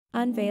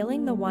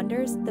Unveiling the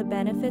wonders, the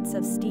benefits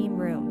of steam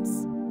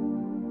rooms.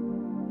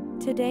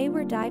 Today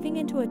we're diving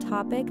into a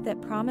topic that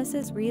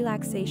promises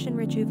relaxation,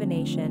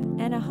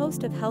 rejuvenation, and a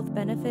host of health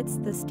benefits,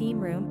 the steam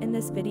room. In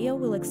this video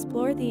we'll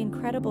explore the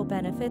incredible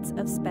benefits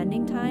of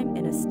spending time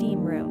in a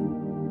steam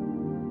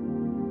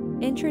room.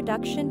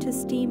 Introduction to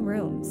steam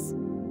rooms.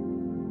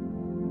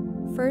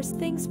 First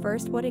things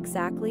first, what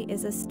exactly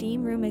is a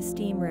steam room? A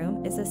steam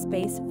room is a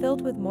space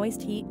filled with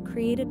moist heat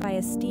created by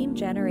a steam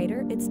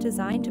generator. It's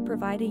designed to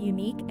provide a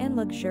unique and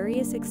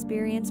luxurious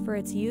experience for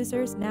its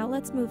users. Now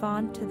let's move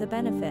on to the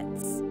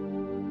benefits.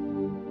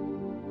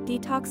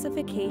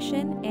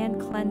 Detoxification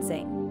and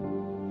cleansing.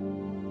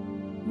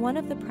 One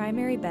of the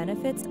primary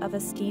benefits of a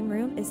steam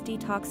room is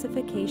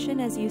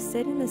detoxification. As you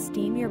sit in the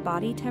steam, your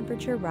body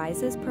temperature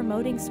rises,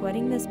 promoting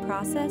sweating. This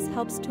process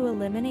helps to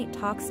eliminate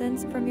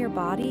toxins from your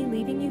body,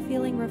 leaving you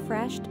feeling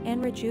refreshed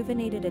and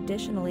rejuvenated.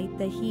 Additionally,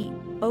 the heat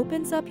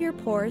opens up your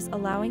pores,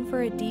 allowing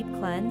for a deep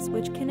cleanse,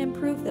 which can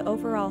improve the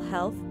overall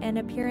health and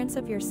appearance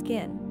of your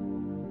skin.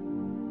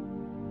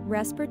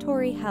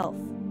 Respiratory health.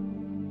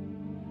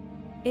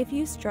 If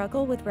you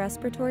struggle with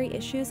respiratory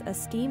issues, a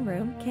steam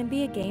room can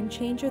be a game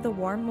changer. The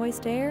warm,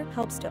 moist air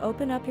helps to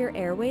open up your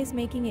airways,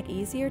 making it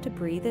easier to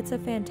breathe. It's a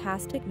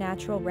fantastic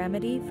natural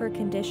remedy for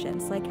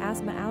conditions like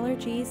asthma,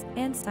 allergies,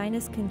 and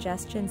sinus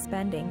congestion.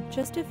 Spending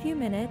just a few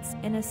minutes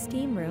in a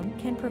steam room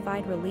can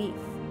provide relief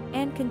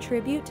and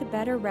contribute to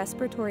better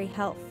respiratory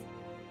health.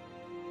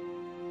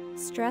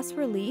 Stress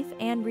relief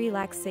and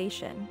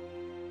relaxation.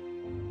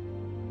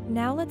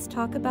 Now let's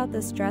talk about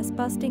the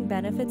stress-busting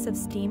benefits of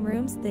steam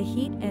rooms. The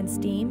heat and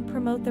steam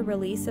promote the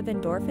release of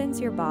endorphins,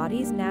 your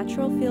body's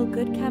natural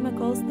feel-good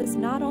chemicals. This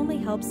not only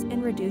helps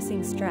in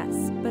reducing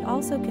stress, but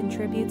also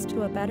contributes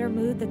to a better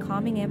mood. The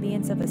calming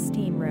ambience of a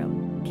steam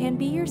room can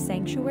be your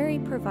sanctuary,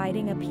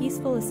 providing a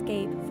peaceful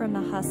escape from the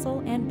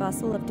hustle and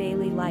bustle of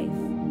daily life.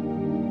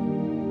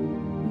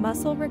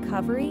 Muscle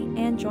recovery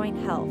and joint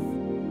health.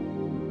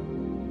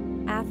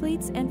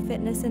 Athletes and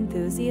fitness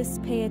enthusiasts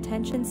pay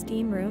attention.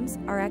 Steam rooms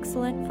are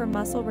excellent for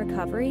muscle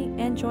recovery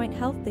and joint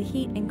health. The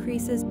heat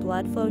increases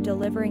blood flow,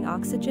 delivering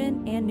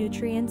oxygen and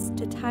nutrients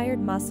to tired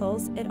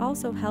muscles. It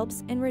also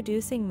helps in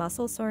reducing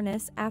muscle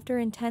soreness after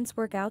intense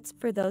workouts.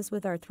 For those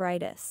with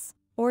arthritis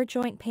or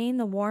joint pain,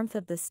 the warmth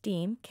of the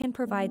steam can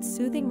provide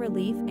soothing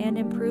relief and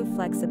improve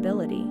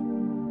flexibility.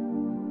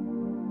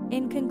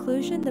 In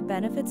conclusion, the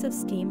benefits of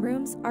steam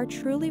rooms are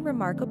truly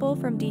remarkable.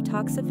 From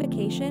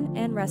detoxification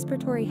and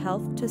respiratory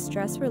health to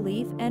stress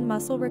relief and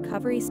muscle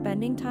recovery,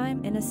 spending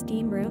time in a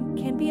steam room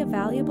can be a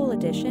valuable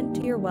addition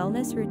to your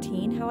wellness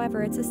routine.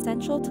 However, it's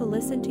essential to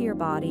listen to your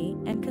body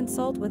and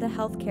consult with a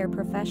healthcare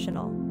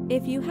professional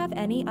if you have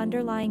any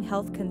underlying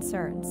health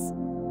concerns.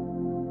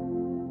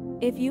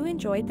 If you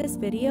enjoyed this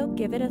video,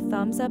 give it a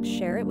thumbs up,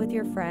 share it with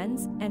your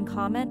friends, and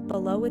comment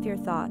below with your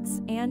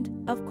thoughts.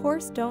 And, of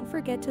course, don't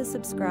forget to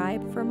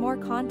subscribe for more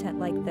content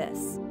like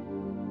this.